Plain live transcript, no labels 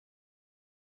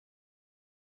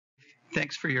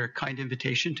thanks for your kind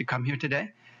invitation to come here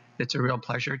today. It's a real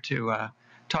pleasure to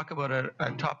talk about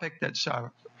a topic that's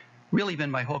really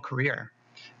been my whole career.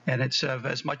 And it's of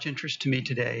as much interest to me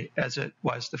today as it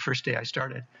was the first day I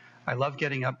started. I love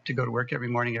getting up to go to work every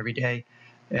morning, every day,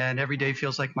 and every day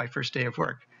feels like my first day of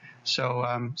work. So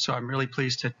I'm really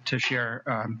pleased to share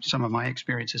some of my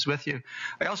experiences with you.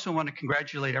 I also want to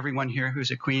congratulate everyone here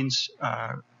who's a Queen's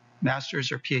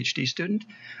master's or PhD student.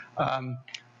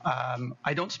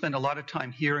 I don't spend a lot of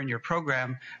time here in your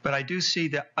program, but I do see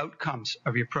the outcomes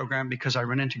of your program because I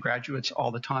run into graduates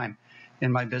all the time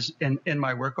in my in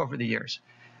my work over the years.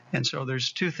 And so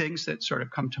there's two things that sort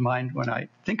of come to mind when I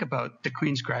think about the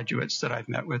Queen's graduates that I've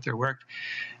met with or worked.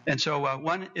 And so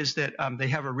one is that they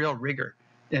have a real rigor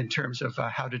in terms of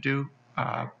how to do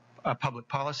public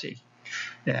policy.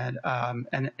 And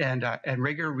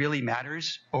rigor really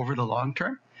matters over the long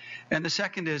term. And the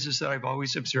second is that I've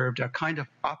always observed a kind of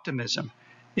optimism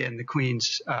in the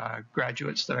Queen's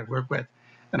graduates that I've worked with.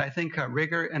 And I think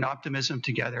rigor and optimism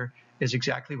together is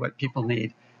exactly what people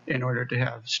need in order to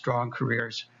have strong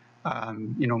careers,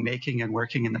 making and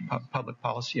working in the public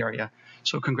policy area.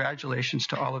 So congratulations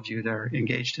to all of you that are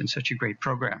engaged in such a great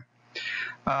program.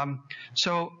 I'm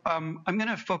going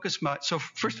to focus so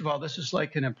first of all, this is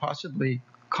like an impossibly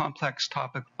complex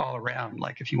topic all around,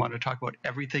 like if you want to talk about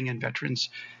everything in veterans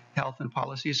health and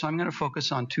policy. So I'm going to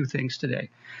focus on two things today.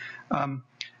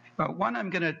 One, I'm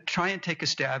going to try and take a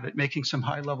stab at making some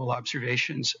high-level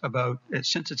observations about,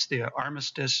 since it's the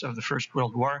armistice of the First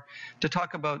World War, to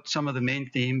talk about some of the main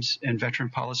themes in veteran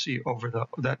policy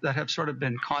that have sort of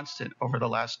been constant over the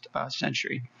last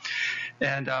century.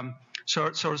 And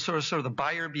so sort of the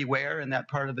buyer beware in that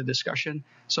part of the discussion.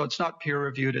 So it's not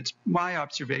peer-reviewed. It's my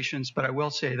observations, but I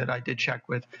will say that I did check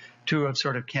with two of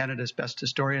sort of Canada's best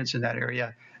historians in that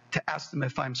area to ask them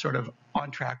if I'm sort of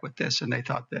on track with this, and they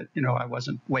thought that I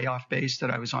wasn't way off base, that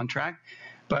I was on track,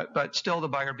 but still the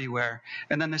buyer beware.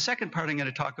 And then the second part I'm going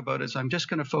to talk about is I'm just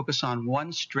going to focus on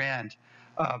one strand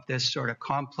of this sort of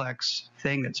complex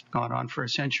thing that's gone on for a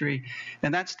century,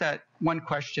 and that's that one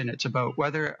question. It's about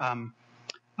whether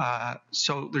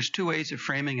so there's two ways of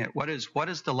framing it. What is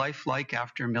the life like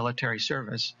after military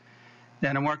service?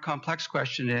 And a more complex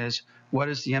question is, what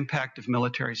is the impact of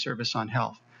military service on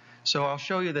health? So I'll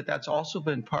show you that that's also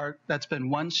been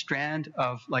one strand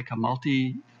of like a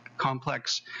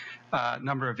multi-complex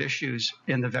number of issues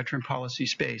in the veteran policy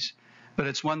space. But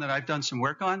it's one that I've done some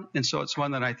work on, and so it's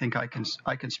one that I think I can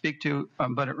speak to,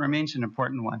 but it remains an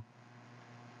important one.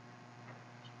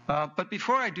 But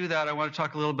before I do that, I want to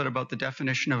talk a little bit about the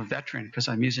definition of a veteran, because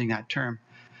I'm using that term.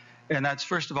 And that's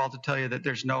first of all to tell you that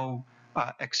there's no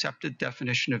accepted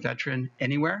definition of veteran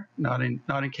anywhere, not in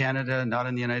Canada, not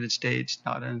in the United States,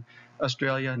 not in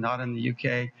Australia, not in the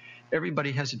UK.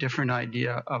 Everybody has a different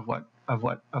idea of what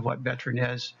veteran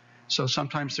is. So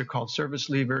sometimes they're called service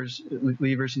leavers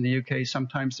in the UK.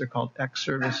 Sometimes they're called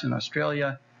ex-service in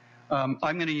Australia. I'm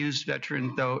going to use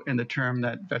veteran, though, in the term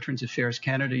that Veterans Affairs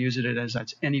Canada uses it as.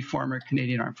 That's any former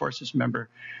Canadian Armed Forces member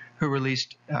who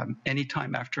released any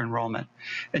time after enrollment.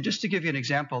 And just to give you an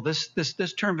example, this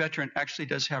term veteran actually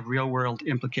does have real-world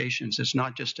implications. It's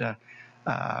not just an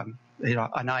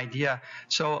idea.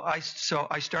 So I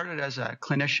started as a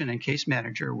clinician and case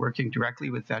manager working directly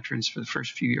with veterans for the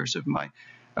first few years of my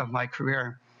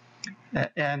career,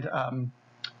 and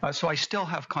so I still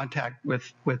have contact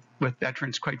with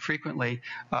veterans quite frequently,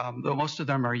 though most of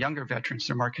them are younger veterans.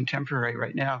 They're more contemporary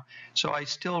right now. So I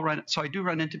do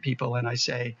run into people, and I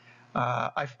say,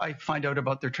 I find out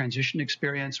about their transition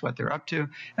experience, what they're up to,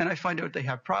 and I find out they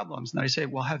have problems. And I say,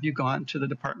 well, have you gone to the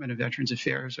Department of Veterans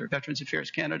Affairs or Veterans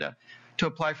Affairs Canada to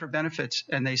apply for benefits?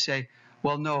 And they say,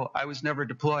 well, no, I was never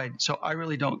deployed, so I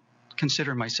really don't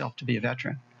consider myself to be a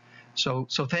veteran. So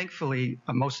thankfully,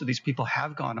 most of these people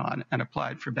have gone on and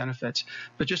applied for benefits.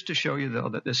 But just to show you, though,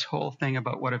 that this whole thing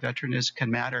about what a veteran is can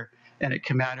matter, and it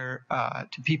can matter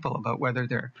to people about whether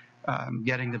they're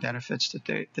getting the benefits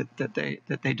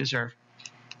that they deserve.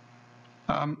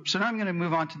 So now I'm going to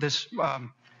move on to this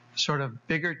sort of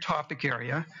bigger topic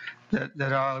area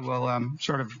that I will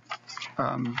sort of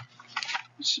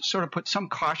put some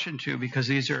caution to, because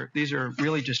these are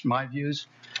really just my views.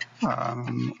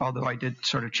 Although I did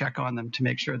sort of check on them to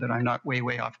make sure that I'm not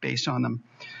way off base on them.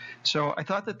 So I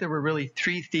thought that there were really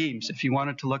three themes if you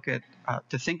wanted to look at,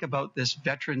 to think about this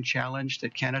veteran challenge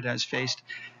that Canada has faced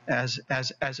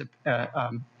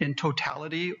in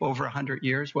totality over 100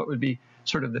 years. What would be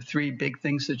sort of the three big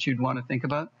things that you'd want to think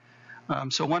about?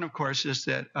 So one, of course, is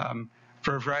that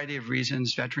for a variety of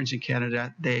reasons, veterans in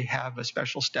Canada, they have a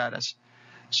special status.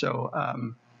 So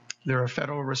they're a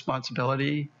federal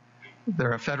responsibility.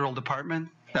 They're a federal department.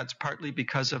 That's partly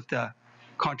because of the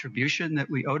contribution that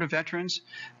we owe to veterans,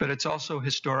 but it's also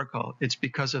historical. It's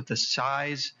because of the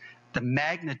size, the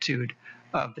magnitude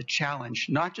of the challenge,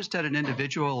 not just at an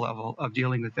individual level of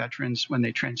dealing with veterans when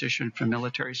they transition from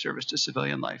military service to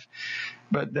civilian life,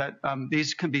 but that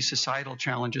these can be societal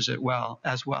challenges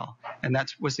as well. And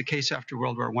that was the case after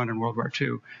World War I and World War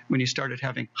II, when you started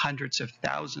having hundreds of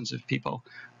thousands of people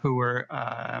who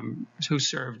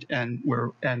served and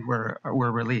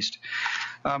were released.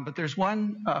 But there's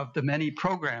one of the many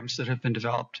programs that have been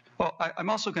developed. Well, I'm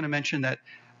also going to mention that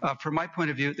from my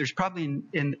point of view, there's probably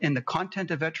in the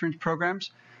content of veterans programs,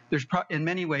 in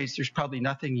many ways, there's probably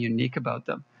nothing unique about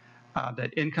them.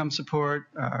 That income support,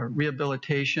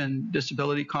 rehabilitation,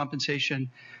 disability compensation,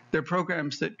 they're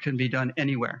programs that can be done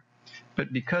anywhere.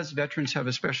 But because veterans have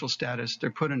a special status,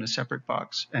 they're put in a separate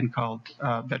box and called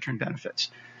veteran benefits.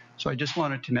 So I just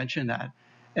wanted to mention that.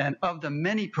 And of the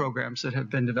many programs that have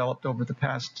been developed over the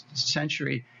past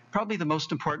century, probably the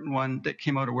most important one that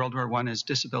came out of World War I is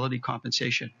disability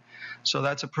compensation. So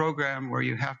that's a program where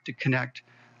you have to connect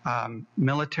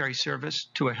military service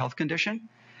to a health condition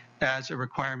as a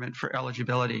requirement for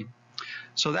eligibility.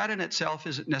 So that in itself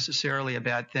isn't necessarily a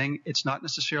bad thing. It's not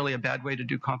necessarily a bad way to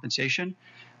do compensation,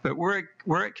 but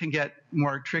where it can get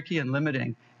more tricky and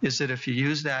limiting is that if you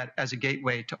use that as a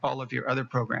gateway to all of your other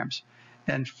programs.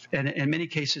 And in many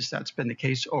cases, that's been the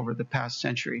case over the past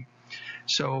century.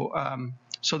 So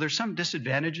there's some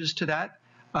disadvantages to that.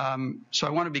 So I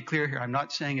want to be clear here. I'm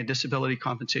not saying a disability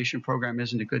compensation program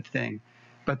isn't a good thing,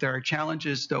 but there are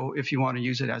challenges, though, if you want to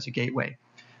use it as a gateway.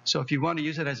 So if you want to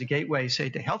use it as a gateway, say,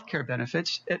 to healthcare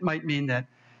benefits, it might mean that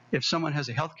if someone has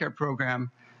a healthcare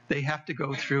program, they have to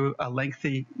go through a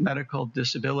lengthy medical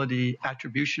disability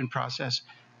attribution process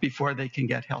before they can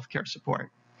get healthcare support.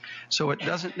 So it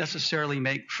doesn't necessarily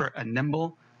make for a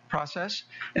nimble process,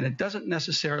 and it doesn't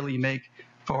necessarily make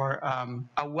for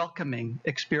a welcoming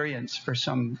experience for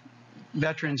some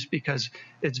veterans, because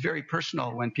it's very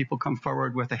personal when people come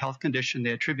forward with a health condition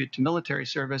they attribute to military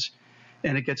service,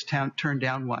 and it gets turned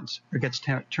down once, or gets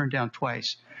turned down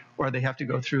twice, or they have to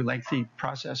go through lengthy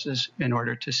processes in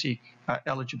order to seek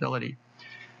eligibility.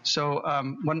 So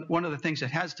one of the things it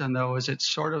has done, though, is it's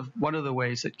sort of one of the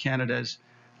ways that Canada's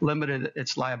limited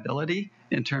its liability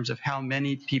in terms of how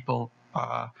many people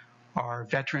are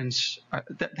veterans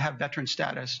that have veteran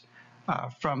status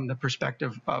from the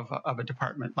perspective of a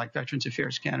department like Veterans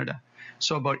Affairs Canada.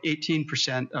 So about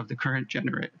 18% of the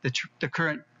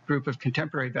current group of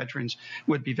contemporary veterans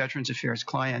would be Veterans Affairs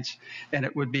clients, and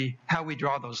it would be how we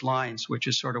draw those lines, which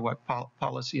is sort of what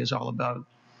policy is all about.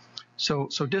 So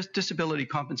disability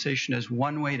compensation is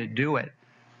one way to do it,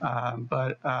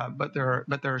 but there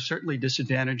are certainly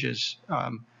disadvantages,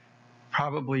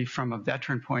 probably from a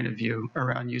veteran point of view,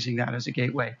 around using that as a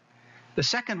gateway. The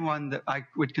second one that I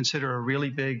would consider a really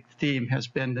big theme has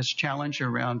been this challenge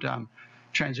around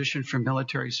transition from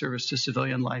military service to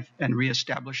civilian life and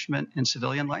reestablishment in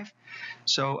civilian life.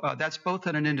 So that's both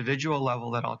at an individual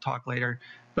level that I'll talk later,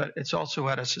 but it's also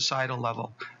at a societal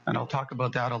level, and I'll talk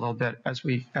about that a little bit as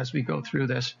we go through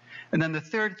this. And then the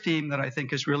third theme that I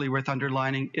think is really worth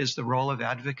underlining is the role of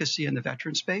advocacy in the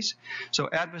veteran space. So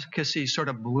advocacy sort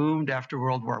of bloomed after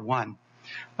World War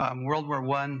I. World War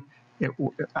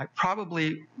I,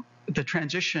 probably the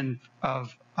transition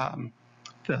of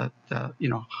the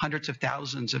hundreds of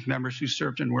thousands of members who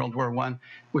served in World War I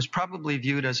was probably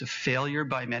viewed as a failure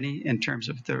by many in terms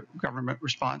of the government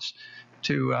response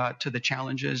to the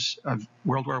challenges of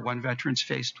World War I veterans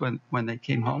faced when they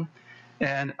came home.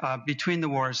 And between the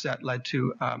wars, that led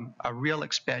to a real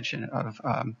expansion of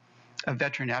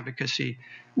veteran advocacy,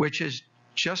 which is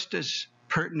just as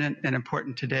pertinent and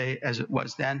important today as it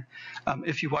was then.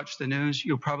 If you watch the news,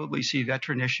 you'll probably see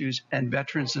veteran issues and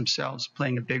veterans themselves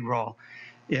playing a big role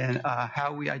in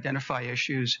how we identify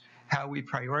issues, how we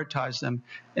prioritize them,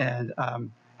 and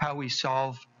how we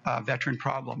solve veteran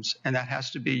problems. And that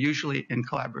has to be usually in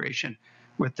collaboration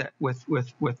with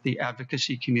the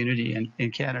advocacy community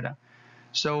in Canada.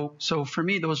 So for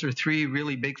me, those are three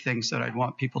really big things that I'd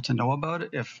want people to know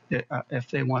about if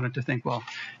they wanted to think, well,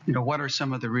 what are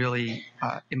some of the really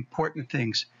important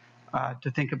things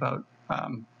to think about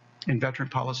in veteran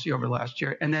policy over the last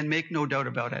year? And then make no doubt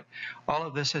about it, all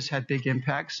of this has had big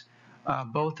impacts,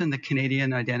 both in the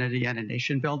Canadian identity and in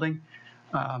nation building.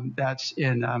 That's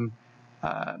in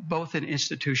both in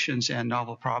institutions and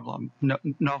novel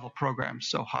programs.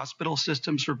 So hospital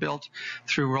systems were built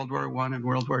through World War I and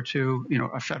World War II.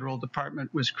 A federal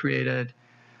department was created.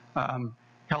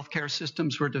 Healthcare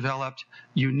systems were developed.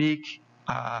 Unique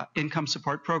income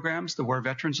support programs, the War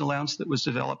Veterans Allowance that was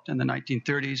developed in the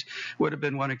 1930s, would have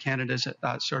been one of Canada's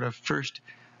sort of first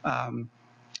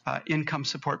income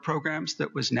support programs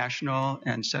that was national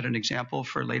and set an example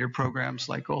for later programs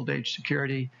like old age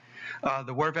security.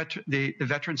 The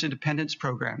Veterans Independence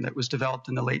Program that was developed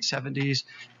in the late 70s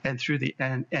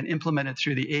and implemented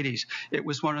through the 80s. It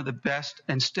was one of the best,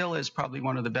 and still is probably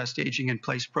one of the best, aging in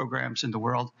place programs in the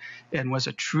world, and was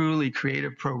a truly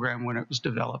creative program when it was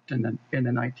developed in the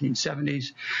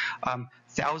 1970s.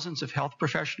 Thousands of health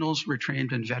professionals were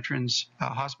trained in veterans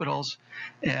hospitals,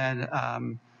 and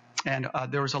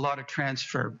there was a lot of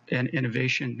transfer and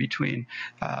innovation between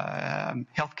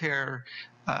healthcare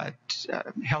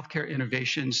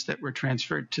innovations that were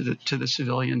transferred to the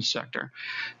civilian sector.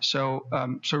 So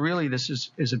really, this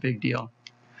is a big deal.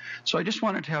 So I just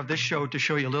wanted to have this show to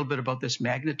show you a little bit about this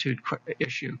magnitude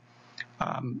issue.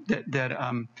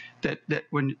 That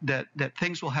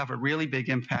things will have a really big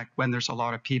impact when there's a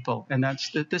lot of people, and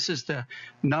this is the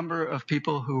number of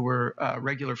people who were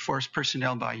regular force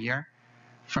personnel by year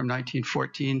from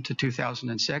 1914 to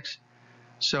 2006.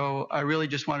 So I really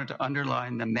just wanted to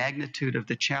underline the magnitude of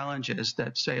the challenges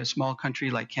that, say, a small country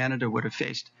like Canada would have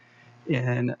faced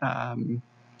in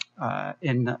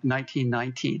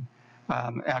 1919.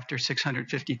 After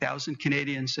 650,000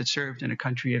 Canadians had served in a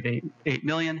country of 8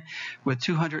 million, with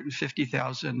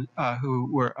 250,000 who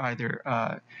were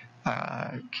either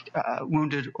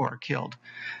wounded or killed.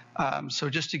 So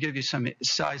just to give you some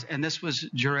size, and this was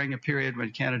during a period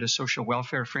when Canada's social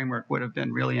welfare framework would have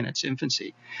been really in its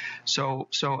infancy. So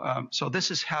this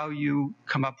is how you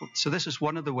come up with, so this is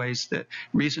one of the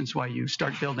reasons why you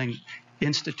start building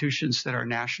institutions that are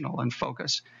national in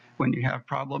focus when you have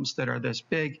problems that are this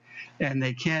big, and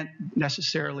they can't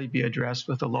necessarily be addressed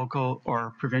with a local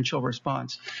or provincial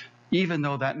response. Even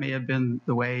though that may have been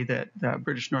the way that the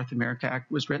British North America Act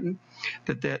was written,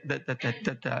 that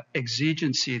the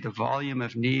exigency, the volume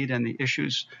of need, and the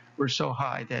issues were so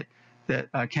high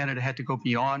that Canada had to go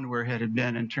beyond where it had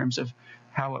been in terms of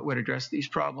how it would address these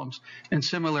problems. And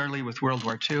similarly with World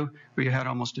War II, where you had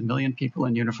almost 1 million people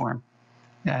in uniform,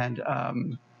 and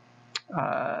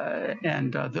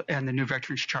the new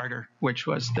Veterans Charter, which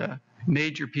was the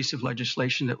major piece of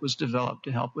legislation that was developed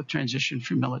to help with transition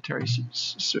from military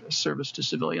service to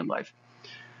civilian life.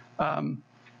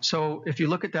 So if you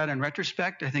look at that in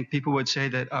retrospect, I think people would say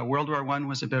that World War I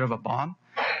was a bit of a bomb,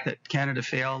 that Canada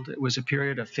failed. It was a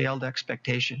period of failed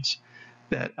expectations,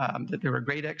 that there were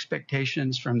great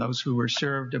expectations from those who were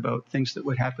served about things that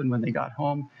would happen when they got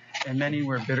home, and many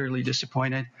were bitterly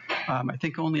disappointed. I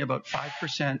think only about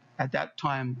 5% at that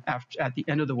time, at the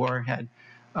end of the war, had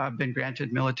been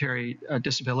granted military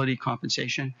disability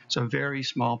compensation, so a very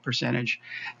small percentage,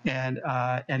 and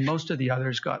most of the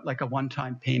others got like a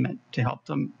one-time payment to help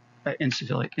them in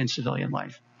civilian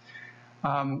life.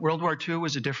 World War II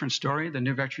was a different story. The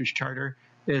new Veterans Charter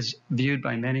is viewed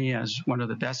by many as one of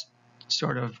the best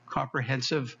sort of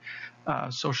comprehensive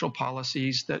social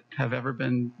policies that have ever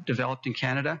been developed in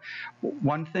Canada.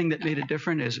 One thing that made it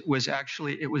different was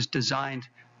actually it was designed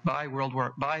by World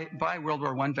War I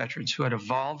veterans who had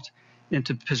evolved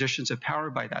into positions of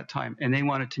power by that time, and they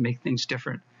wanted to make things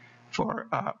different for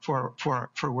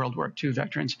World War II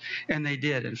veterans, and they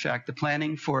did. In fact, the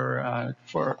planning for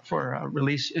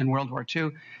release in World War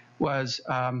II was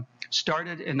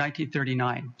started in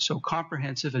 1939. So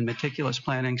comprehensive and meticulous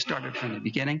planning started from the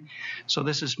beginning. So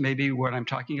this is maybe what I'm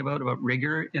talking about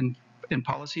rigor in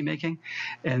policy making.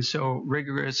 And so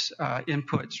rigorous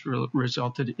inputs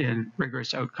resulted in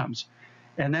rigorous outcomes.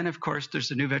 And then, of course, there's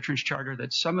the new Veterans Charter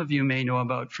that some of you may know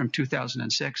about from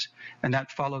 2006, and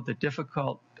that followed the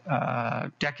difficult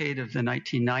decade of the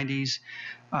 1990s,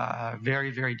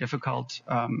 very, very difficult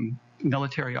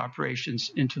military operations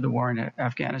into the war in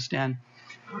Afghanistan.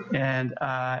 And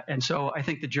so I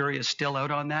think the jury is still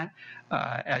out on that.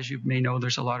 As you may know,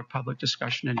 there's a lot of public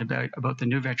discussion and debate about the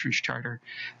new Veterans Charter.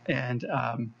 And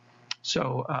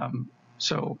so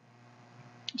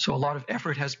a lot of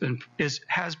effort has been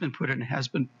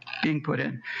being put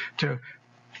in to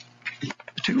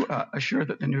assure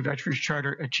that the new Veterans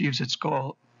Charter achieves its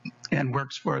goal and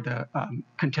works for the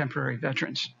contemporary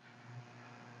veterans.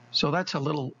 So that's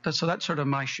sort of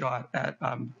my shot at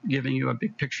giving you a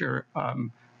big picture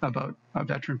about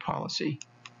veteran policy.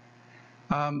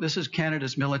 This is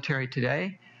Canada's military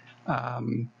today.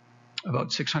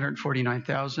 About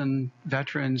 649,000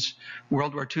 veterans.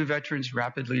 World War II veterans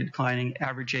rapidly declining,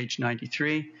 average age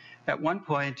 93. At one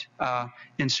point,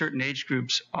 in certain age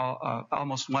groups,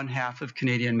 almost 1/2 of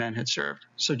Canadian men had served.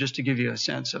 So just to give you a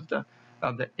sense of the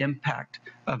impact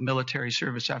of military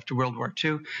service after World War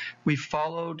II, we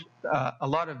followed a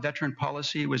lot of veteran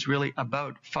policy was really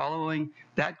about following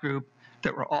that group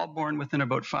that were all born within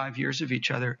about 5 years of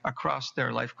each other across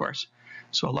their life course.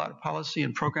 So a lot of policy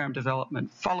and program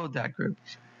development followed that group.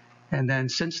 And then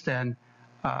since then,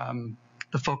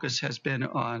 the focus has been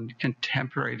on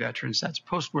contemporary veterans. That's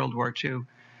post-World War II,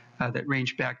 that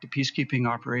range back to peacekeeping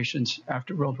operations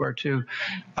after World War II,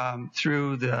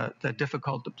 through the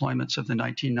difficult deployments of the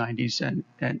 1990s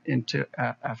and into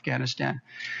Afghanistan.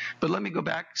 But let me go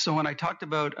back. So when I talked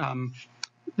about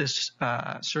this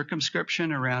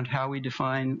circumscription around how we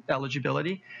define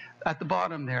eligibility, at the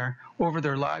bottom there, over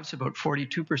their lives, about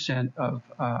 42% of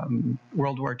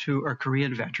World War II or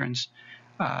Korean veterans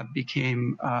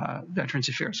became Veterans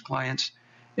Affairs clients.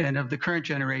 And of the current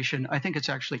generation, I think it's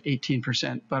actually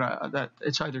 18%, but that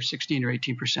it's either 16 or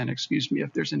 18%, excuse me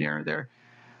if there's an error there.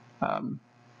 But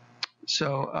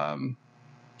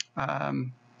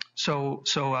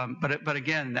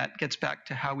again, that gets back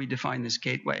to how we define this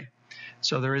gateway.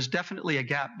 So there is definitely a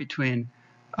gap between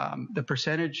the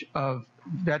percentage of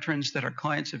veterans that are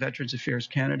clients of Veterans Affairs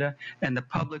Canada and the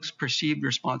public's perceived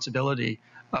responsibility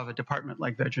of a department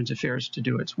like Veterans Affairs to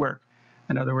do its work.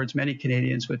 In other words, many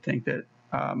Canadians would think that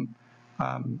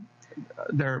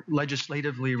they're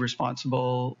legislatively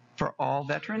responsible for all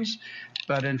veterans,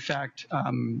 but in fact,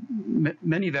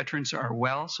 many veterans are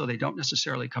well, so they don't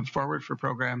necessarily come forward for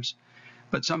programs,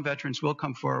 but some veterans will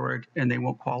come forward and they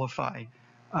won't qualify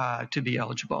to be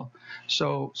eligible.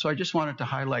 So I just wanted to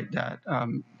highlight that,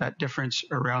 that difference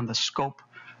around the scope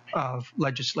of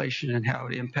legislation and how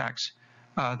it impacts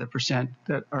the percent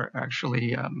that are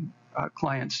actually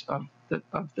clients of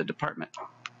the department.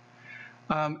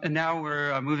 And now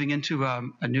we're moving into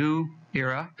a new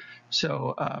era.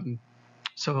 So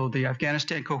the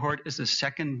Afghanistan cohort is the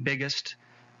second biggest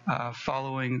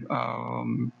following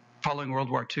World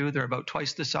War II. They're about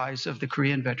twice the size of the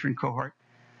Korean veteran cohort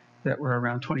that were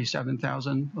around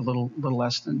 27,000, a little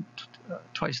less than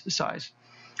twice the size.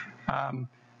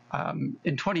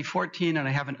 In 2014, and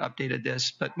I haven't updated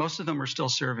this, but most of them are still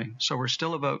serving. So we're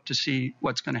still about to see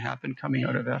what's going to happen coming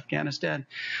out of Afghanistan.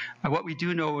 What we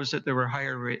do know is that there were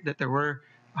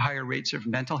higher rates of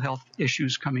mental health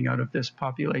issues coming out of this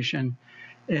population.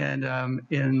 And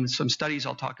in some studies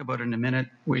I'll talk about in a minute,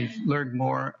 we've learned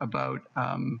more about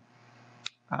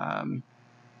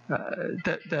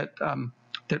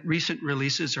that recent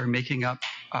releases are making up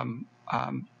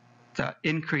the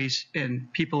increase in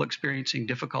people experiencing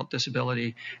difficult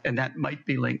disability, and that might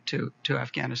be linked to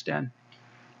Afghanistan.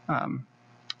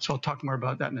 So I'll talk more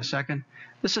about that in a second.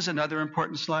 This is another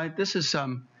important slide. This is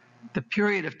the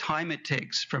period of time it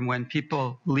takes from when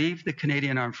people leave the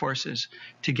Canadian Armed Forces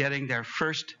to getting their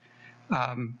first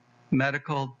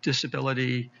medical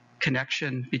disability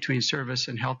connection between service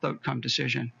and health outcome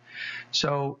decision.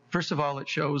 So first of all, it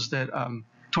shows that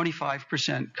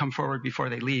 25% come forward before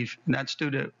they leave, and that's due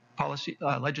to policy,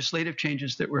 legislative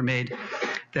changes that were made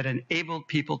that enabled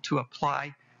people to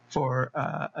apply for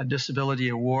a disability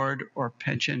award or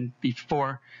pension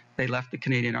before they left the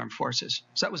Canadian Armed Forces.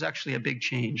 So that was actually a big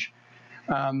change.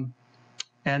 And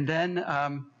then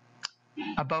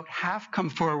about half come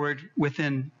forward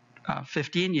within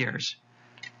 15 years,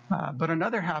 but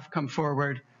another half come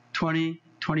forward 20,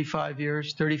 25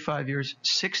 years, 35 years,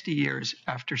 60 years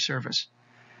after service.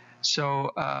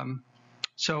 So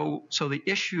the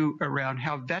issue around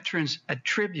how veterans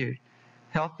attribute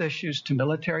health issues to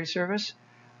military service,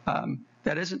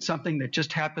 that isn't something that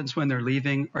just happens when they're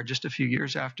leaving or just a few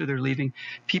years after they're leaving.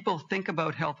 People think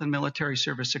about health and military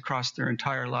service across their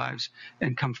entire lives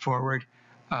and come forward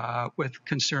with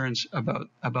concerns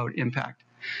about impact.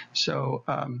 So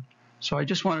I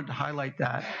just wanted to highlight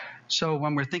that. So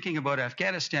when we're thinking about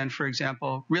Afghanistan, for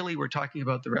example, really we're talking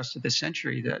about the rest of the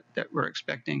century that we're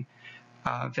expecting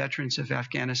veterans of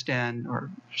Afghanistan or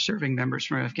serving members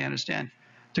from Afghanistan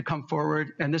to come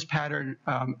forward, and this pattern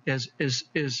is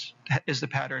the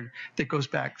pattern that goes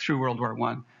back through World War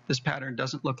I. This pattern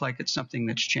doesn't look like it's something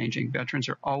that's changing. Veterans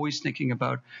are always thinking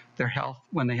about their health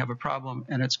when they have a problem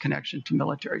and its connection to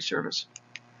military service.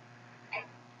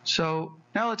 So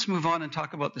now let's move on and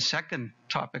talk about the second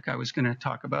topic I was going to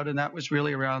talk about, and that was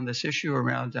really around this issue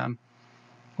around,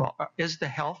 is the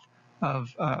health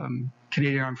of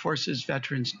Canadian Armed Forces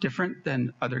veterans different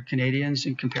than other Canadians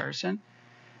in comparison?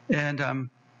 And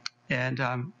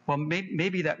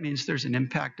maybe that means there's an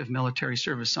impact of military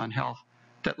service on health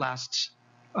that lasts,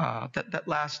 that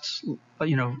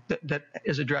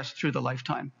is addressed through the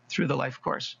lifetime, through the life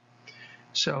course.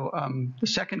 So the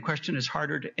second question is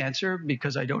harder to answer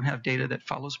because I don't have data that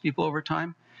follows people over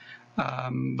time,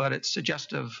 but it's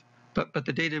suggestive. But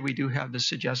the data we do have is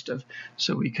suggestive,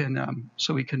 so we can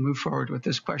move forward with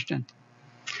this question.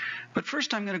 But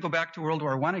first, I'm going to go back to World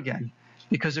War I again,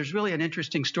 because there's really an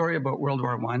interesting story about World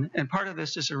War I, and part of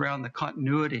this is around the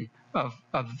continuity of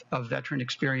veteran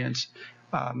experience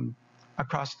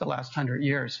across the last 100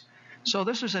 years. So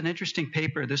this is an interesting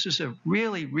paper. This is a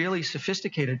really, really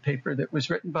sophisticated paper that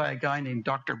was written by a guy named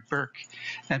Dr. Burke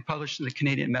and published in the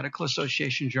Canadian Medical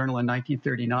Association Journal in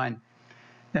 1939.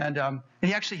 And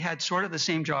he actually had sort of the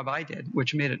same job I did,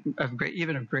 which made it of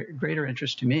greater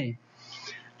interest to me.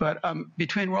 But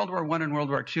between World War I and World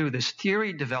War II, this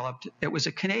theory developed. It was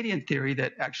a Canadian theory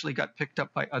that actually got picked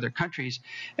up by other countries,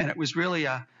 and it was really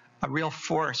a real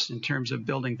force in terms of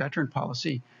building veteran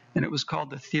policy, and it was called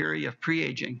the theory of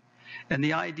pre-aging. And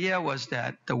the idea was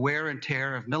that the wear and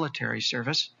tear of military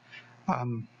service,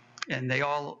 and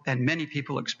many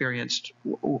people experienced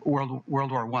World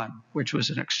War I, which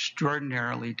was an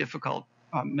extraordinarily difficult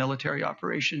military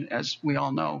operation, as we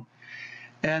all know.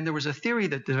 And there was a theory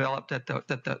that developed that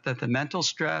the mental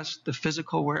stress, the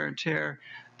physical wear and tear,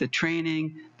 the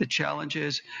training, the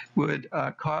challenges would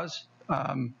cause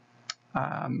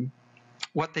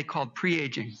what they called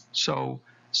pre-aging. So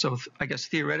I guess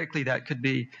theoretically that could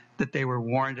be that they were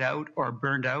worn out or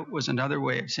burned out was another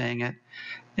way of saying it.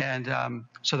 And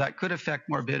so that could affect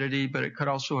morbidity, but it could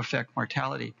also affect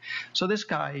mortality. So this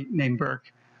guy named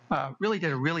Burke really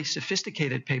did a really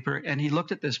sophisticated paper, and he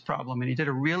looked at this problem, and he did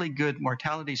a really good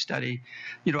mortality study,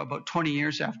 about 20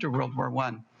 years after World War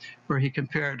I, where he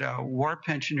compared war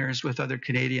pensioners with other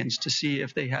Canadians to see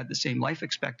if they had the same life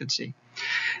expectancy.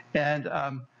 And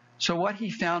so what he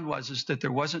found was that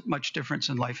there wasn't much difference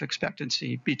in life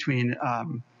expectancy between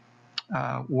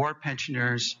war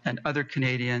pensioners and other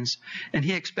Canadians, and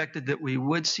he expected that we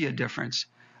would see a difference.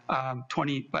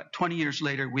 20 years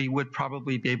later, we would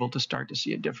probably be able to start to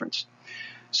see a difference.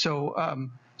 So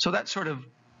that sort of,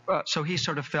 so he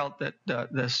sort of felt that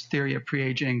this theory of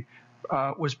pre-aging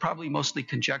was probably mostly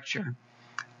conjecture.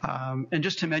 And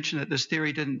just to mention that this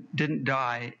theory didn't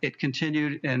die, it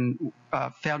continued and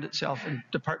found itself in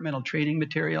departmental training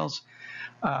materials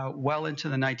well into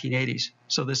the 1980s.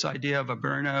 So this idea of a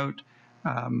burnout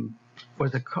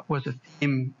was a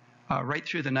theme right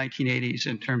through the 1980s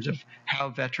in terms of how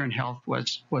veteran health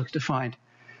was defined.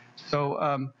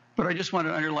 So, but I just want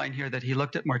to underline here that he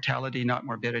looked at mortality, not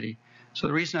morbidity. So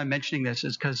the reason I'm mentioning this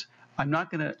is because I'm not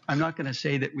going to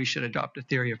say that we should adopt a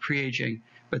theory of pre-aging,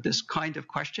 but this kind of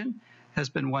question has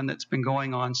been one that's been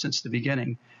going on since the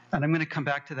beginning, and I'm going to come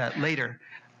back to that later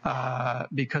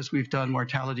because we've done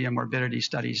mortality and morbidity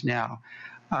studies now.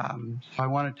 So I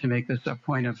wanted to make this a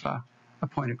point of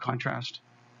contrast.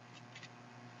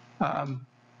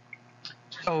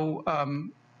 So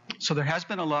there has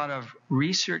been a lot of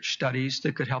research studies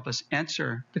that could help us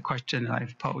answer the question that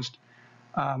I've posed.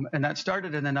 And that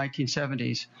started in the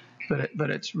 1970s, but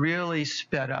it's really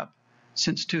sped up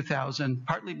since 2000,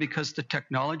 partly because the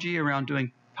technology around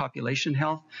doing population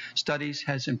health studies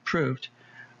has improved,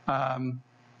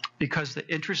 because the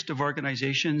interest of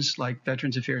organizations like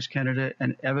Veterans Affairs Canada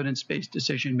and evidence-based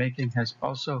decision-making has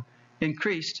also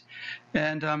increased.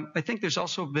 And I think there's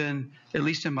also been, at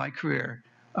least in my career,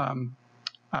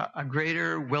 a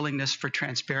greater willingness for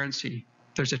transparency.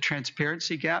 There's a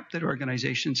transparency gap that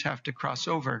organizations have to cross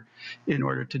over in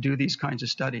order to do these kinds of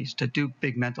studies, to do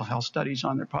big mental health studies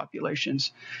on their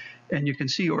populations. And you can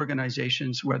see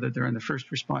organizations, whether they're in the first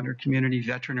responder community,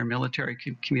 veteran or military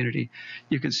community,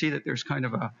 you can see that there's kind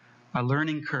of a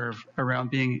learning curve around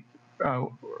being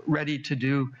ready to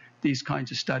do these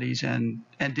kinds of studies and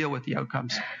deal with the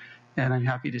outcomes. And I'm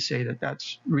happy to say that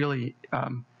that's really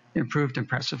improved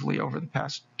impressively over the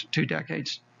past 2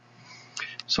 decades.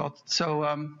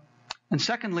 And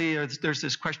secondly, there's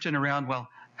this question around, well,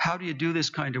 how do you do this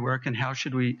kind of work, and how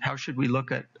should we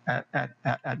look at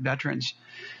veterans?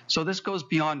 So this goes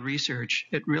beyond research.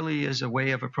 It really is a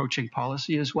way of approaching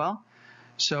policy as well.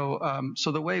 So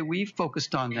the way we've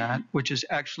focused on that, which has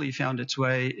actually found its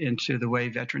way into the way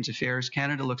Veterans Affairs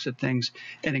Canada looks at things,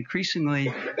 and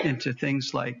increasingly into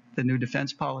things like the new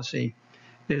defense policy,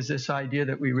 is this idea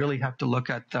that we really have to look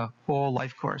at the whole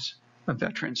life course of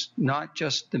veterans, not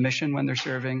just the mission when they're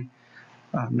serving,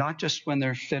 not just when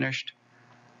they're finished.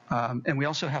 And we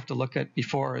also have to look at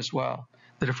before as well,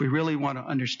 that if we really want to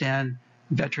understand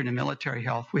veteran and military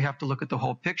health, we have to look at the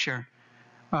whole picture.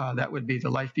 That would be the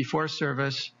life before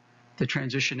service, the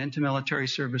transition into military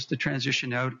service, the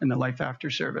transition out, and the life after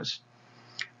service.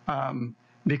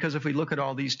 Because if we look at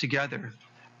all these together,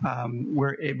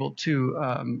 we're able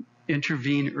to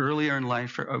intervene earlier in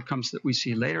life for outcomes that we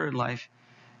see later in life.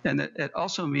 And it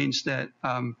also means that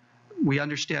we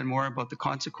understand more about the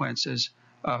consequences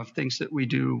of things that we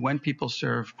do when people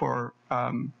serve for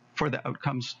the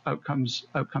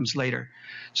outcomes later.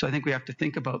 So I think we have to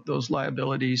think about those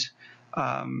liabilities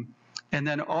And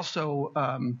then also,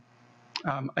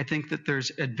 I think that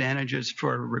there's advantages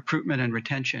for recruitment and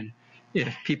retention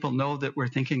if people know that we're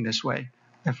thinking this way,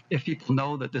 if people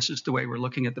know that this is the way we're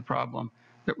looking at the problem,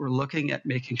 that we're looking at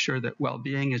making sure that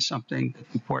well-being is something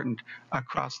that's important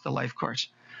across the life course.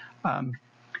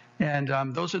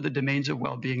 Those are the domains of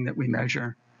well-being that we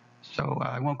measure. So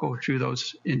I won't go through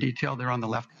those in detail. They're on the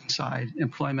left-hand side: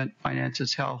 employment,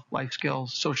 finances, health, life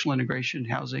skills, social integration,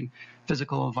 housing,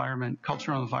 physical environment,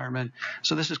 cultural environment.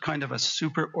 So this is kind of a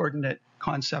superordinate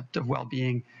concept of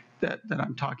well-being that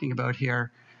I'm talking about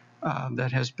here,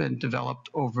 that has been developed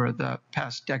over the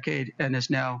past decade and is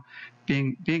now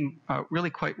being really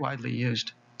quite widely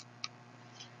used.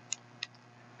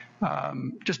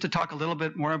 Just to talk a little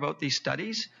bit more about these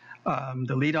studies.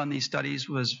 The lead on these studies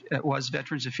was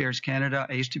Veterans Affairs Canada.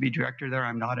 I used to be director there.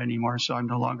 I'm not anymore, so I'm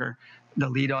no longer the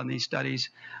lead on these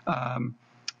studies.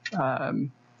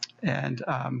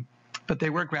 But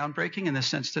they were groundbreaking in the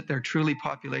sense that they're truly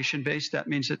population-based. That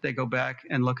means that they go back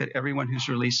and look at everyone who's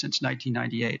released since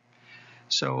 1998.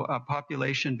 So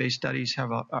population-based studies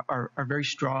are very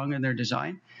strong in their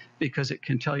design because it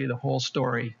can tell you the whole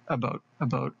story about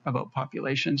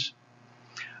populations.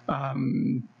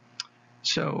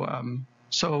 So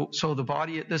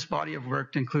this body of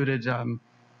work included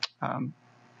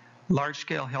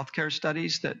large-scale healthcare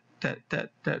studies that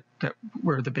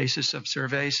were the basis of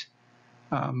surveys,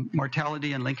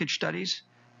 mortality and linkage studies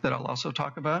that I'll also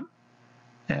talk about,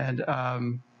 and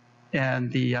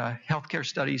the healthcare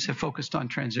studies have focused on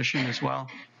transition as well.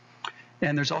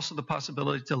 And there's also the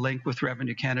possibility to link with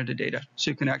Revenue Canada data, so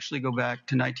you can actually go back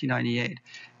to 1998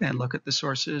 and look at the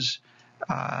sources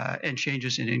and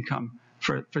changes in income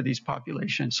for these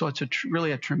populations. So it's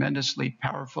really a tremendously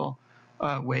powerful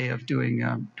way of doing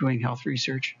health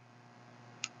research.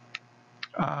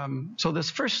 So this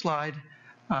first slide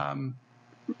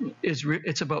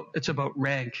it's about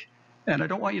rank, and I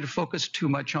don't want you to focus too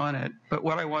much on it. But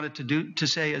what I wanted to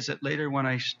say is that later, when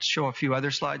I show a few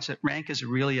other slides, that rank is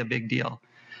really a big deal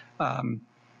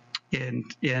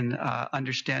in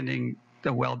understanding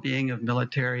the well-being of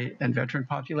military and veteran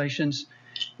populations.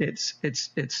 It's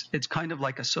kind of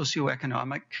like a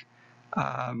socioeconomic.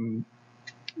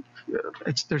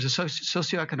 There's a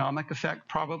socioeconomic effect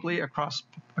probably across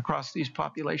these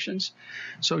populations.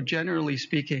 So generally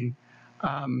speaking,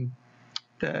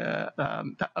 the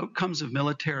outcomes of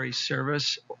military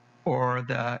service or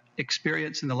the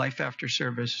experience in the life after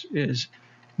service is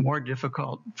more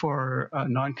difficult for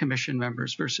non-commissioned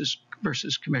members versus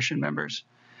commissioned members.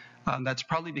 That's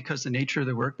probably because the nature of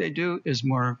the work they do is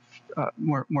more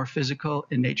physical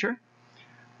in nature,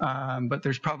 but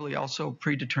there's probably also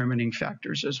predetermining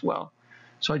factors as well.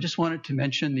 So I just wanted to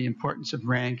mention the importance of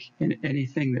rank in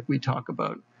anything that we talk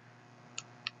about.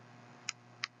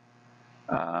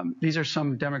 These are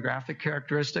some demographic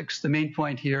characteristics. The main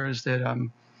point here is that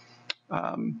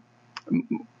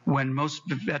when most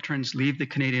veterans leave the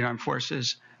Canadian Armed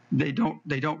Forces, they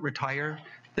don't retire.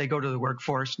 They go to the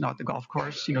workforce, not the golf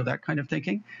course, that kind of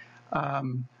thinking.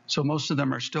 So most of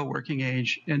them are still working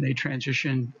age, and they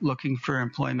transition looking for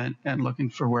employment and looking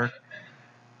for work.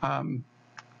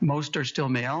 Most are still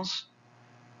males,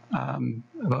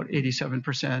 about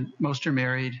 87%. Most are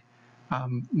married.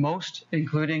 Most,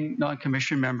 including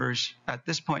non-commissioned members at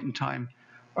this point in time,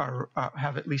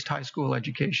 have at least high school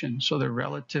education, so they're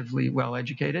relatively well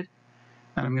educated.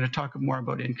 And I'm going to talk more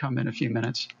about income in a few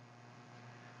minutes.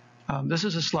 This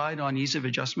is a slide on ease of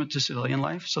adjustment to civilian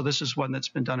life. So this is one that's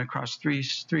been done across three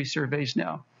surveys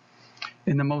now.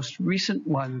 In the most recent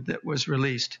one that was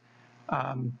released,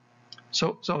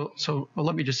 so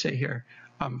let me just say here,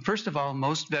 first of all,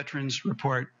 most veterans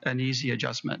report an easy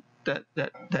adjustment.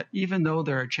 That even though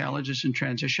there are challenges in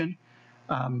transition,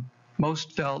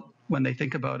 most felt when they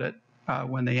think about it,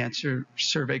 when they answer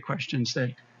survey questions,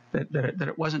 that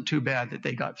it wasn't too bad, that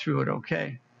they got through it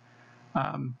okay.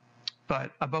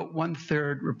 But about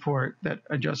 1/3 report that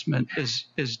adjustment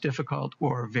is difficult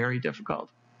or very difficult.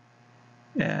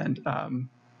 And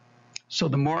so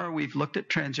the more we've looked at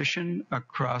transition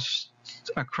across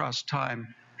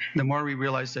time, the more we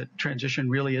realize that transition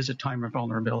really is a time of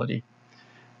vulnerability.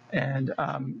 And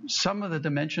some of the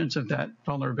dimensions of that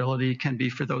vulnerability can be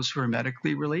for those who are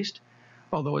medically released,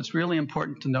 although it's really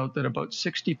important to note that about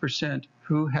 60%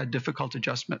 who had difficult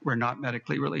adjustment were not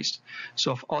medically released.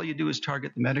 So if all you do is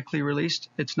target the medically released,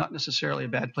 it's not necessarily a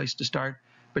bad place to start,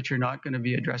 but you're not going to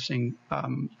be addressing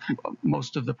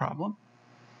most of the problem.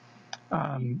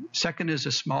 Second is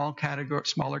a smaller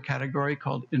category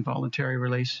called involuntary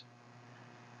release.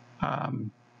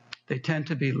 They tend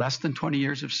to be less than 20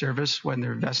 years of service when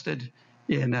they're vested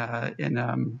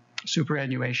in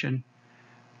superannuation.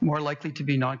 more likely to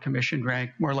be non-commissioned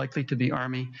rank, more likely to be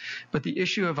Army. But the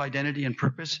issue of identity and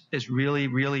purpose is really,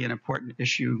 really an important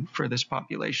issue for this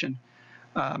population.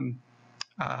 The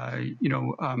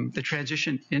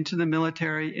transition into the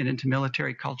military and into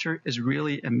military culture is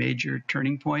really a major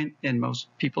turning point in most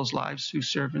people's lives who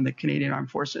serve in the Canadian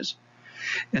Armed Forces.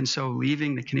 And so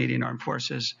leaving the Canadian Armed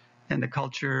Forces and the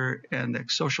culture and the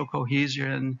social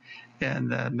cohesion and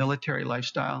the military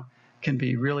lifestyle can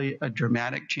be really a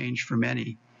dramatic change for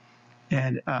many.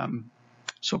 And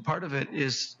so part of it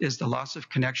is the loss of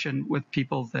connection with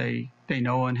people they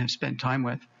know and have spent time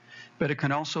with. But it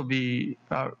can also be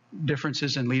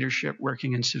differences in leadership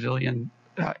working in civilian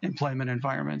employment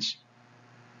environments.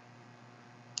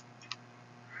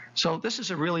 So this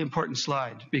is a really important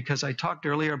slide because I talked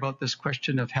earlier about this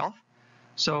question of health.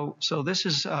 So this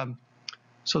is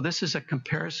a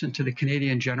comparison to the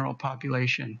Canadian general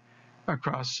population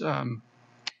across a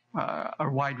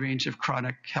wide range of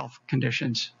chronic health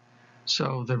conditions.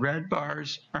 So the red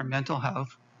bars are mental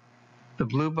health, the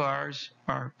blue bars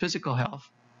are physical health,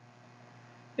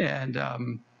 and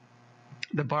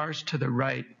the bars to the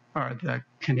right are the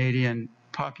Canadian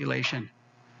population.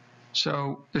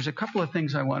 So there's a couple of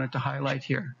things I wanted to highlight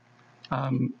here.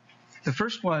 The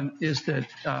first one is that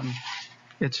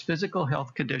it's physical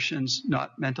health conditions,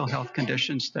 not mental health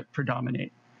conditions, that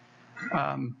predominate.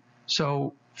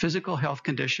 So physical health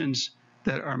conditions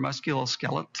that are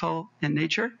musculoskeletal in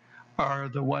nature are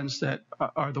the ones that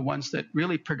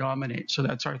really predominate. So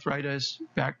that's arthritis,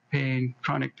 back pain,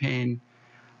 chronic pain.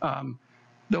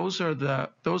 Those are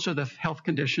the health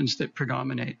conditions that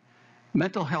predominate.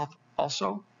 Mental health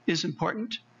also is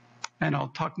important, and I'll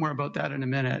talk more about that in a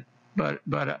minute. But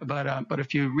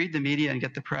if you read the media and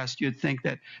get the press, you'd think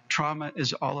that trauma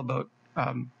is all about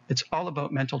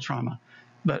mental trauma,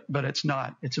 but it's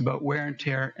not. It's about wear and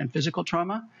tear and physical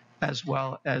trauma as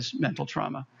well as mental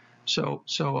trauma. So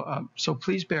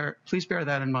please bear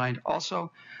that in mind.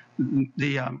 Also,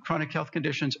 the chronic health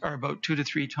conditions are about 2 to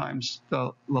 3 times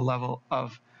the level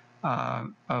of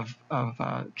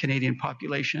Canadian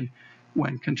population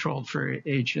when controlled for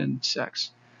age and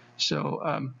sex.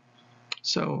 So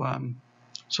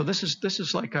this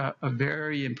is like a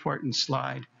very important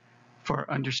slide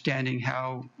for understanding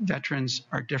how veterans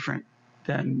are different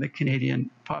than the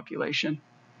Canadian population.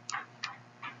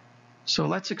 So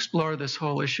let's explore this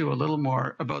whole issue a little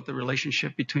more about the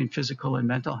relationship between physical and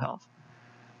mental health.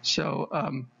 So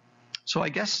I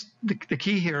guess the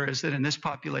key here is that in this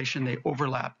population, they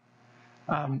overlap.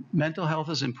 Mental health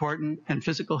is important and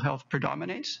physical health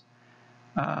predominates,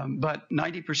 but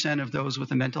 90% of those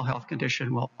with a mental health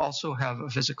condition will also have a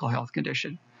physical health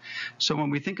condition. So when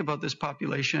we think about this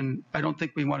population, I don't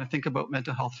think we want to think about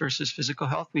mental health versus physical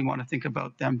health. We want to think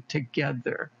about them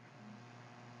together.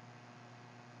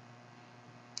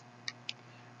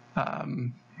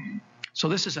 So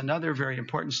this is another very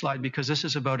important slide because this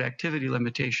is about activity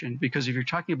limitation. Because if you're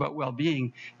talking about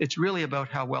well-being, it's really about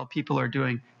how well people are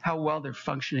doing, how well they're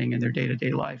functioning in their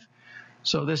day-to-day life.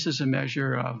 So this is a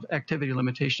measure of activity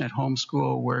limitation at home,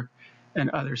 school, work, and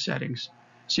other settings.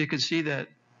 So you can see that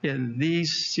in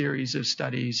these series of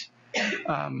studies,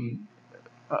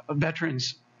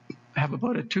 veterans have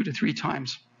about a 2 to 3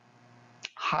 times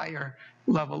higher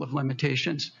level of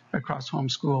limitations across home,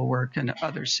 school, work, and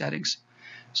other settings.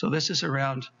 So this is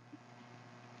around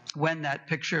when that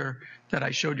picture that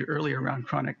I showed you earlier around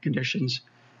chronic conditions,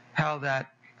 how the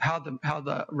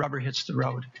rubber hits the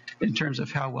road in terms of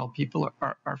how well people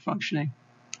are functioning.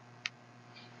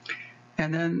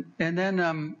 And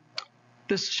then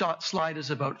this slide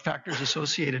is about factors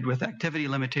associated with activity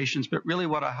limitations, but really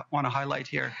what I want to highlight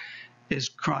here is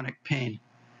chronic pain.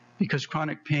 Because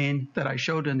chronic pain that I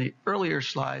showed in the earlier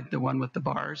slide, the one with the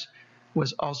bars,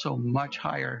 was also much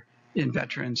higher in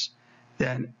veterans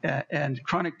than, and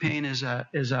chronic pain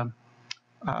can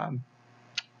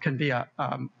be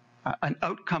an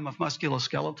outcome of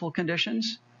musculoskeletal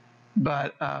conditions,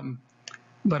 but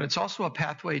it's also a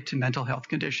pathway to mental health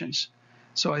conditions.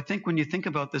 So I think when you think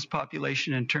about this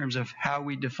population in terms of how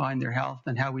we define their health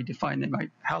and how we define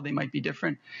how they might be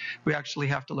different, we actually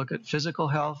have to look at physical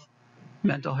health,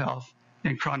 mental health,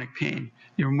 and chronic pain.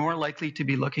 You're more likely to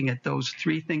be looking at those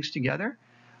 3 things together,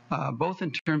 both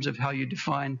in terms of how you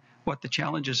define what the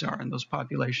challenges are in those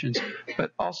populations,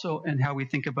 but also in how we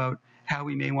think about how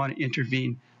we may want to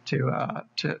intervene to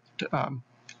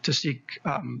seek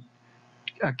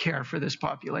care for this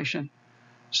population.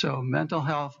 So mental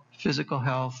health, physical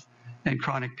health, and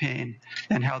chronic pain,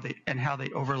 and how they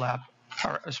overlap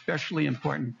are especially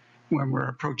important when we're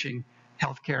approaching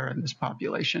healthcare in this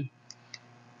population.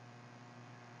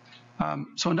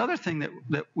 So another thing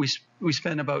that we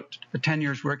spent about 10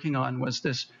 years working on was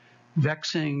this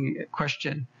vexing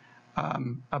question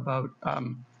about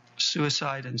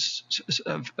suicide and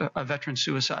veteran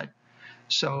suicide.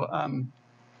 So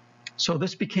so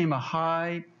this became a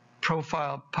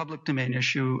high-profile public domain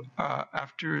issue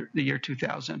after the year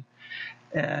 2000,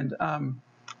 and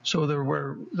so there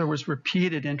was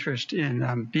repeated interest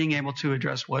in being able to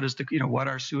address what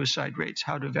are suicide rates,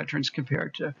 how do veterans compare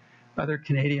to other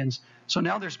Canadians. So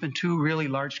now there's been two really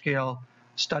large-scale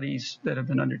studies that have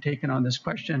been undertaken on this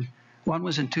question. One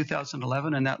was in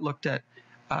 2011, and that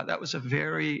was a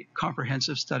very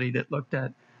comprehensive study that looked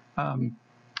at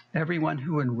everyone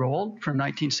who enrolled from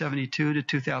 1972 to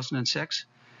 2006.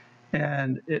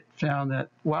 And it found that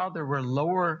while there were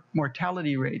lower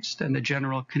mortality rates than the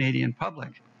general Canadian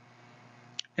public,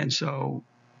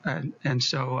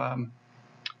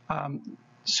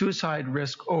 suicide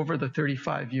risk over the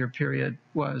 35-year period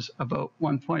was about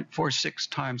 1.46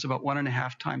 times, about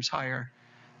 1.5 times higher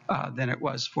than it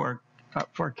was for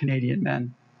Canadian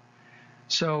men.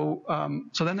 So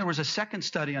then there was a second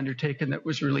study undertaken that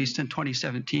was released in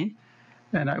 2017,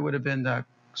 and I would have been the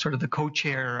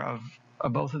co-chair of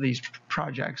both of these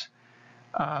projects.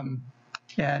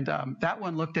 That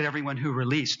one looked at everyone who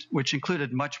released, which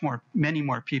included many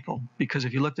more people, because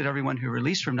if you looked at everyone who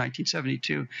released from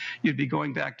 1972, you'd be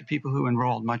going back to people who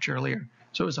enrolled much earlier.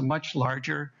 So it was a much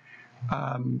larger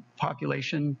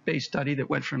population-based study that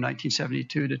went from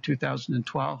 1972 to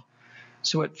 2012.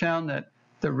 So it found that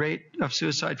the rate of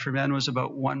suicide for men was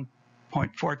about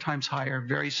 1.4 times higher,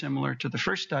 very similar to the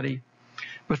first study.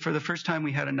 But for the first time,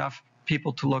 we had enough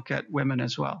people to look at women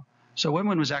as well. So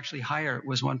women was actually higher. It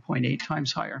was 1.8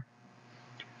 times higher.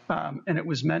 And it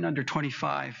was men under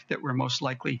 25 that were most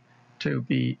likely to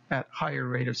be at higher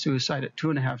rate of suicide at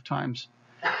 2.5 times.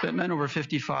 But men over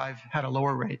 55 had a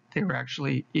lower rate. They were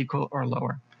actually equal or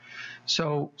lower.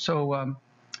 So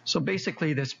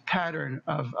basically this pattern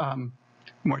of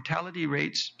mortality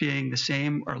rates being the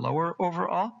same or lower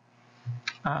overall,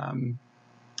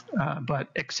 but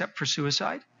except for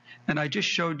suicide. And I just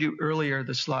showed you earlier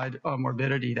the slide on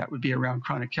morbidity. That would be around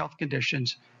chronic health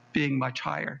conditions being much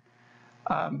higher.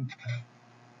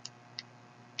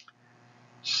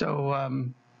 So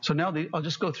now I'll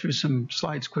just go through some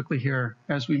slides quickly here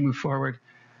as we move forward.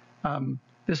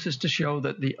 This is to show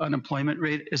that the unemployment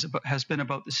rate has been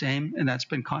about the same, and that's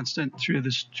been constant through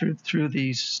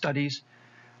these studies,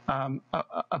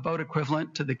 about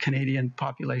equivalent to the Canadian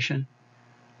population.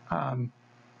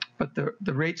 But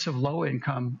the rates of low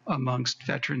income amongst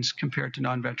veterans compared to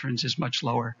non-veterans is much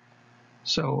lower.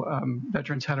 So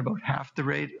veterans had about half the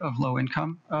rate of low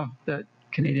income of the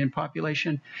Canadian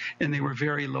population, and they were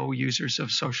very low users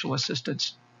of social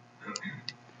assistance.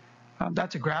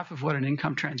 That's a graph of what an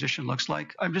income transition looks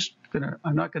like. I'm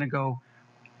not gonna go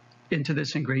into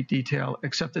this in great detail,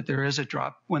 except that there is a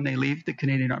drop when they leave the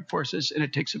Canadian Armed Forces, and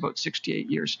it takes about 6 to 8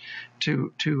 years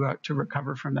to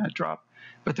recover from that drop.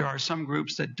 But there are some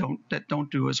groups that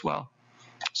don't do as well.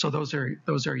 So those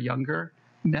are younger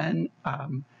men,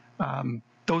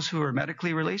 those who are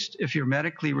medically released. If you're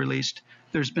medically released,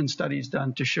 there's been studies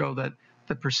done to show that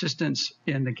the persistence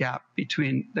in the gap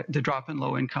between the drop in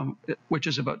low income, which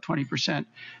is about 20%,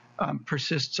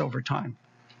 persists over time.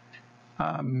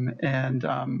 And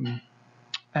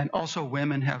also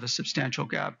women have a substantial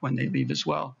gap when they leave as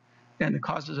well, and the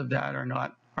causes of that are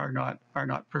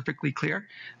not perfectly clear,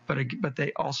 but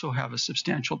they also have a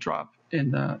substantial drop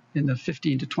in the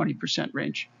 15 to 20%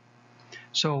 range.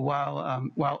 So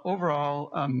while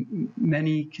overall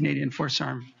many Canadian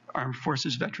Armed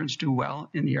Forces veterans do well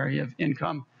in the area of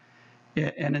income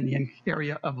and in the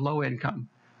area of low income,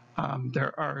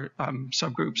 there are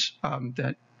subgroups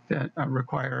that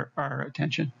require our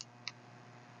attention.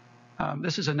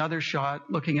 This is another shot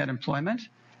looking at employment.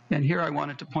 And here I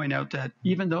wanted to point out that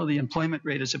even though the employment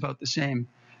rate is about the same,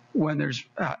 when there's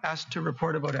asked to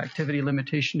report about activity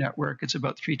limitation at work, it's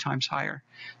about 3 times higher.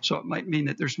 So it might mean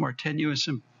that there's more tenuous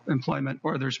employment,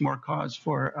 or there's more cause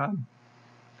for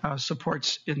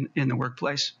supports in the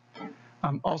workplace.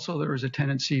 Also, there is a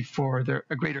tendency for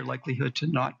a greater likelihood to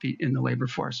not be in the labor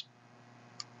force.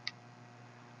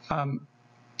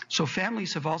 So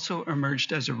families have also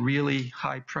emerged as a really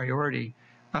high priority,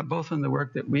 both in the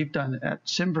work that we've done at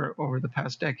CIMVHR over the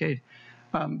past decade,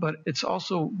 but it's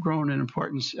also grown in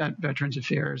importance at Veterans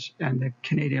Affairs and the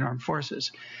Canadian Armed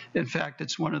Forces. In fact,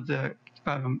 it's one of the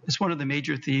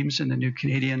major themes in the new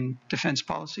Canadian defense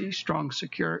policy: strong,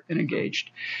 secure, and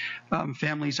engaged.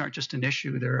 Families aren't just an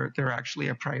issue; they're actually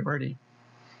a priority.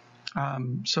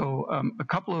 So a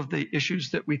couple of the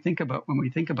issues that we think about when we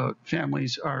think about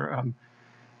families are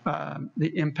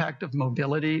the impact of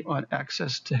mobility on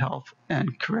access to health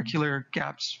and curricular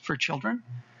gaps for children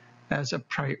as a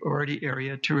priority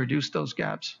area to reduce those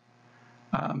gaps.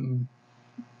 And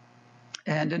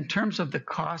in terms of the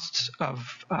costs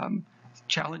of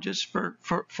challenges for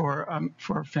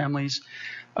families,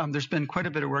 there's been quite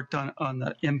a bit of work done on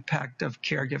the impact of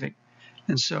caregiving.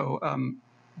 And so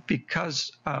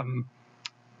because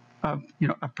a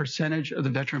percentage of the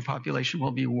veteran population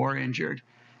will be war injured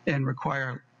and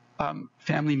require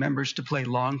family members to play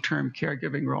long-term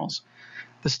caregiving roles,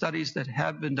 the studies that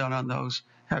have been done on those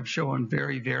have shown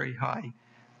very, very high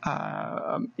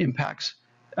impacts,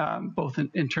 both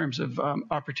in terms of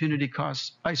opportunity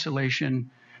costs, isolation,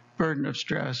 burden of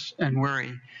stress, and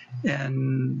worry.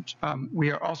 And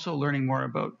we are also learning more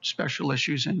about special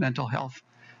issues in mental health.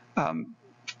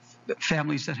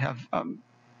 Families that have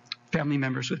family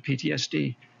members with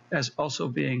PTSD as also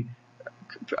being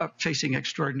facing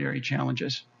extraordinary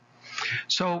challenges.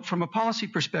 So from a policy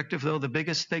perspective, though, the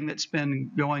biggest thing that's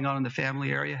been going on in the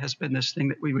family area has been this thing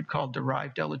that we would call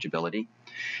derived eligibility.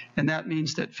 And that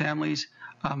means that families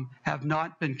have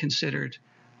not been considered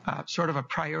sort of a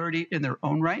priority in their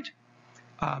own right,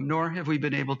 nor have we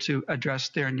been able to address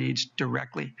their needs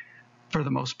directly for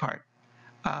the most part.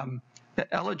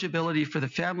 The eligibility for the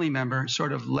family member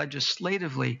sort of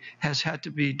legislatively has had to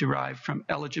be derived from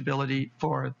eligibility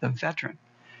for the veteran.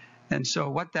 And so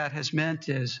what that has meant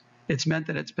is it's meant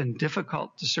that it's been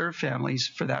difficult to serve families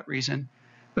for that reason,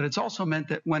 but it's also meant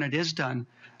that when it is done,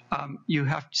 you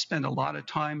have to spend a lot of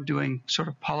time doing sort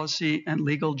of policy and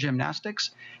legal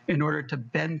gymnastics in order to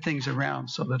bend things around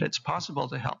so that it's possible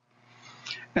to help.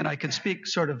 And I can speak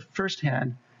sort of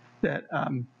firsthand that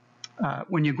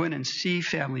when you go in and see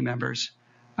family members,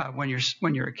 when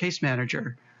you're a case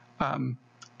manager,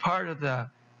 part of the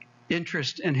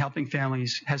interest in helping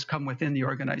families has come within the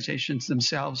organizations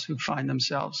themselves, who find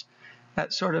themselves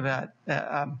at sort of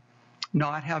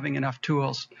not having enough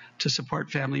tools to support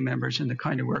family members in the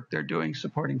kind of work they're doing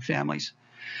supporting families.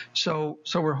 So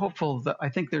we're hopeful that I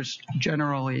think there's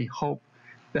generally hope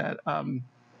that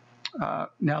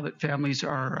now that families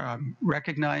are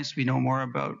recognized, we know more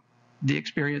about the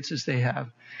experiences they have,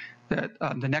 that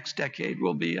the next decade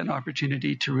will be an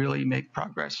opportunity to really make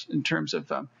progress in terms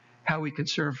of how we can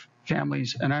serve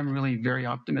families, and I'm really very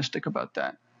optimistic about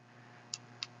that.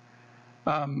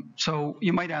 So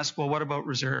you might ask, well, what about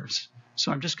reserves?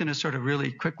 So I'm just going to sort of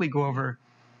really quickly go over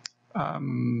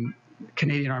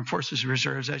Canadian Armed Forces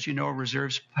reserves. As you know,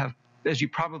 reserves have, as you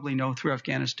probably know, through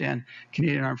Afghanistan,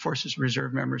 Canadian Armed Forces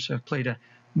reserve members have played a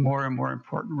more and more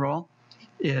important role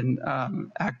in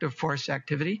active force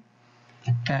activity.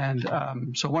 And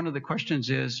so one of the questions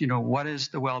is, what is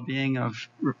the well-being of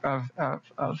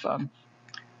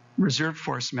reserve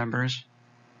force members,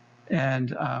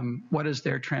 and what is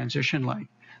their transition like?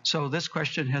 So this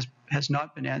question has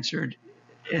not been answered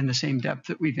in the same depth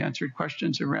that we've answered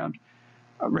questions around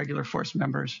regular force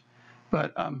members.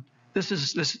 But this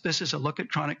is a look at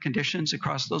chronic conditions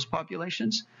across those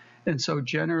populations. And so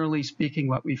generally speaking,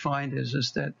 what we find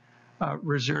is that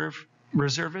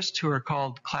reservists who are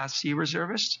called Class C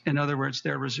reservists, in other words,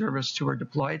 they're reservists who are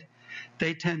deployed,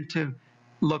 they tend to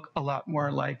look a lot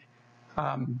more like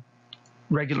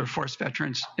regular force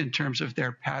veterans in terms of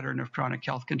their pattern of chronic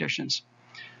health conditions,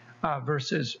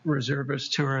 versus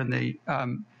reservists who are in the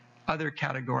other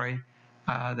category,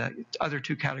 the other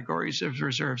two categories of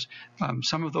reserves.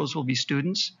 Some of those will be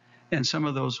students, and some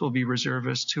of those will be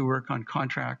reservists who work on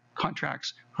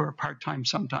contracts who are part-time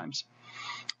sometimes.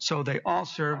 So they all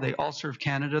serve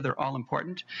Canada, they're all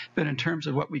important, but in terms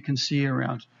of what we can see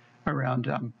around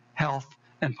health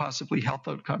and possibly health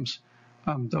outcomes,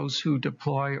 those who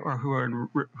deploy or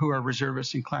who are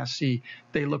reservists in Class C,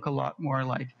 they look a lot more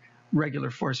like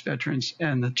regular force veterans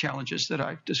and the challenges that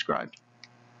I've described.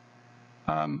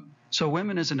 So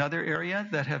women is another area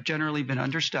that have generally been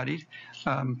understudied.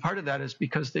 Part of that is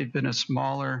because they've been a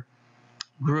smaller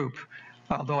group,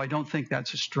 although I don't think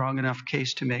that's a strong enough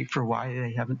case to make for why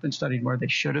they haven't been studied more. They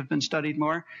should have been studied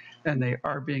more, and they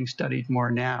are being studied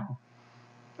more now.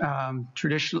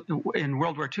 Traditionally, in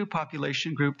World War II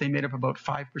population group, they made up about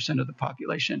 5% of the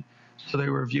population. So they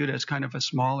were viewed as kind of a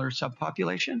smaller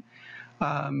subpopulation.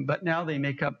 But now they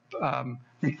make up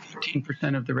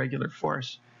 15% of the regular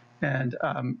force, and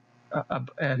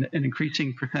an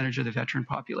increasing percentage of the veteran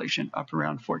population, up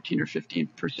around 14 or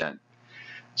 15%.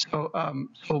 So,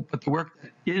 but the work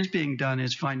that is being done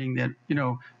is finding that,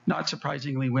 not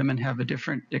surprisingly, women have a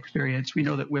different experience. We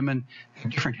know that women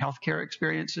have different healthcare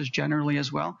experiences generally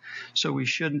as well. So we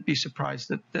shouldn't be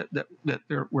surprised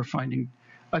that we're finding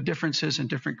differences and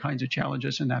different kinds of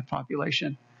challenges in that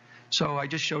population. So I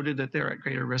just showed you that they're at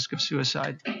greater risk of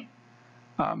suicide.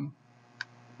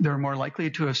 They're more likely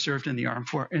to have served in the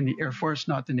Air Force,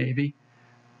 not the Navy.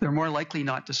 They're more likely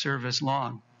not to serve as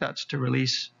long. That's to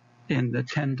release in the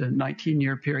 10 to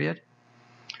 19-year period.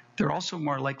 They're also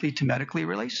more likely to medically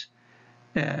release.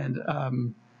 And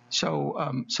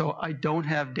so I don't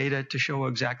have data to show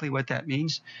exactly what that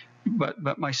means,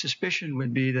 but my suspicion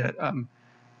would be that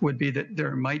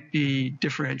there might be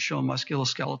differential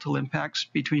musculoskeletal impacts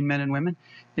between men and women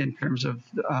in terms of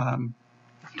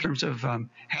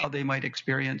how they might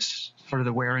experience sort of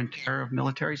the wear and tear of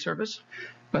military service,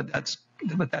 but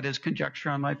that is conjecture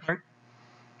on my part.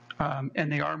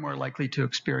 And they are more likely to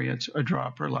experience a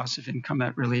drop or loss of income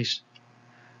at release.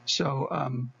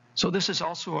 So this is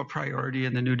also a priority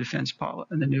in the new defense policy,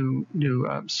 and the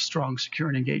new strong, secure,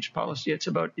 and engaged policy. It's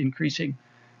about increasing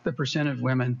the percent of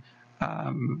women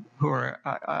who are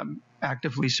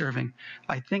actively serving.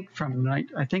 I think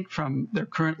from their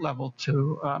current level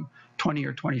to 20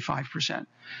 or 25%.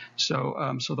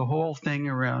 So the whole thing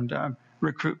around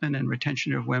recruitment and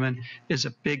retention of women is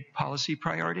a big policy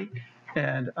priority,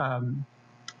 and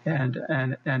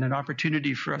an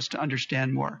opportunity for us to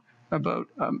understand more about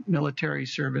military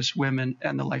service women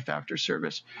and the life after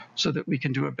service, so that we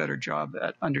can do a better job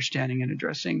at understanding and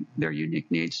addressing their unique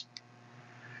needs.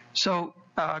 So,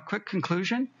 quick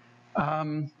conclusion.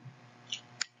 I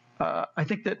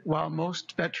think that while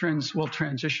most veterans will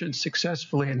transition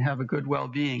successfully and have a good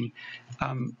well-being,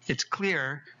 it's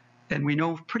clear, and we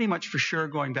know pretty much for sure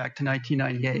going back to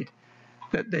 1998,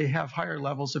 that they have higher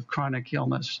levels of chronic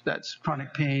illness. That's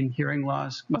chronic pain, hearing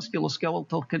loss,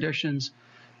 musculoskeletal conditions,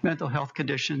 mental health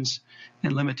conditions,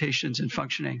 and limitations in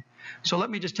functioning. So let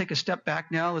me just take a step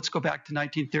back now. Let's go back to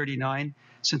 1939,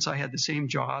 since I had the same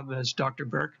job as Dr.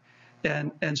 Burke.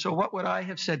 And so what would I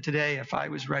have said today if I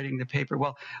was writing the paper?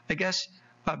 Well, I guess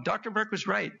Dr. Burke was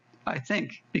right, I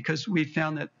think, because we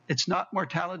found that it's not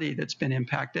mortality that's been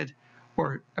impacted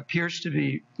or appears to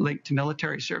be linked to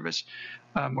military service.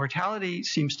 Mortality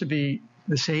seems to be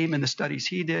the same in the studies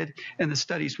he did and the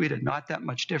studies we did, not that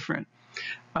much different.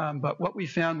 But what we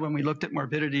found when we looked at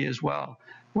morbidity as well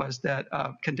was that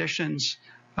conditions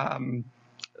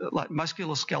like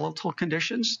musculoskeletal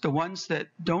conditions, the ones that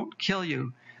don't kill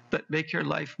you but make your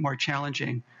life more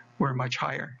challenging, were much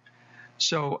higher.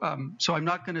 So I'm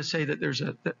not going to say that there's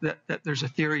a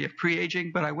theory of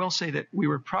pre-aging, but I will say that we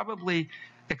were probably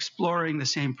exploring the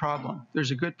same problem.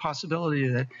 There's a good possibility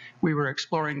that we were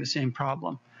exploring the same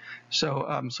problem.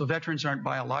 So veterans aren't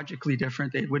biologically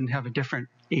different. They wouldn't have a different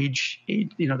age. You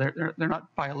know, they're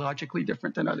not biologically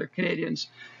different than other Canadians.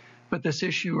 But this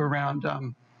issue around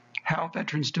how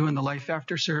veterans do in the life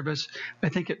after service, I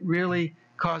think it really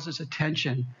causes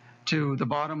attention to the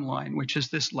bottom line, which is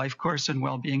this life course and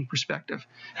well-being perspective,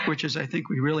 which is, I think,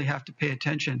 we really have to pay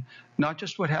attention, not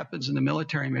just what happens in the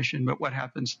military mission, but what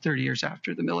happens 30 years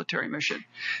after the military mission,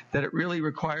 that it really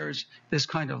requires this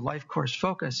kind of life course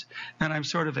focus. And I'm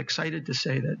sort of excited to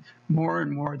say that more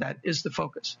and more that is the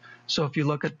focus. So if you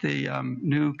look at the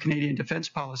new Canadian defense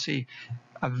policy,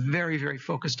 very, very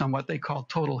focused on what they call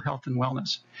total health and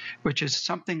wellness, which is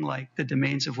something like the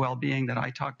domains of well-being that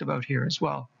I talked about here as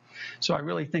well. So I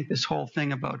really think this whole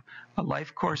thing about a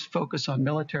life course focus on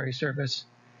military service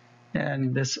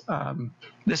and this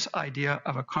idea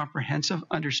of a comprehensive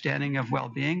understanding of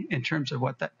well-being in terms of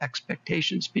what the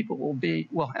expectations people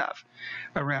will have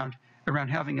around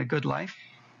having a good life,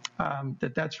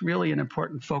 that's really an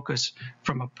important focus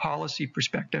from a policy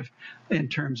perspective in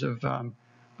terms of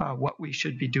what we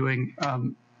should be doing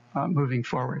moving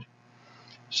forward.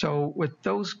 So with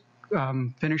those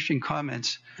finishing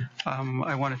comments,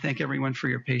 I want to thank everyone for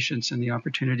your patience and the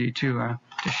opportunity to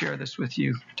share this with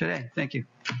you today. Thank you.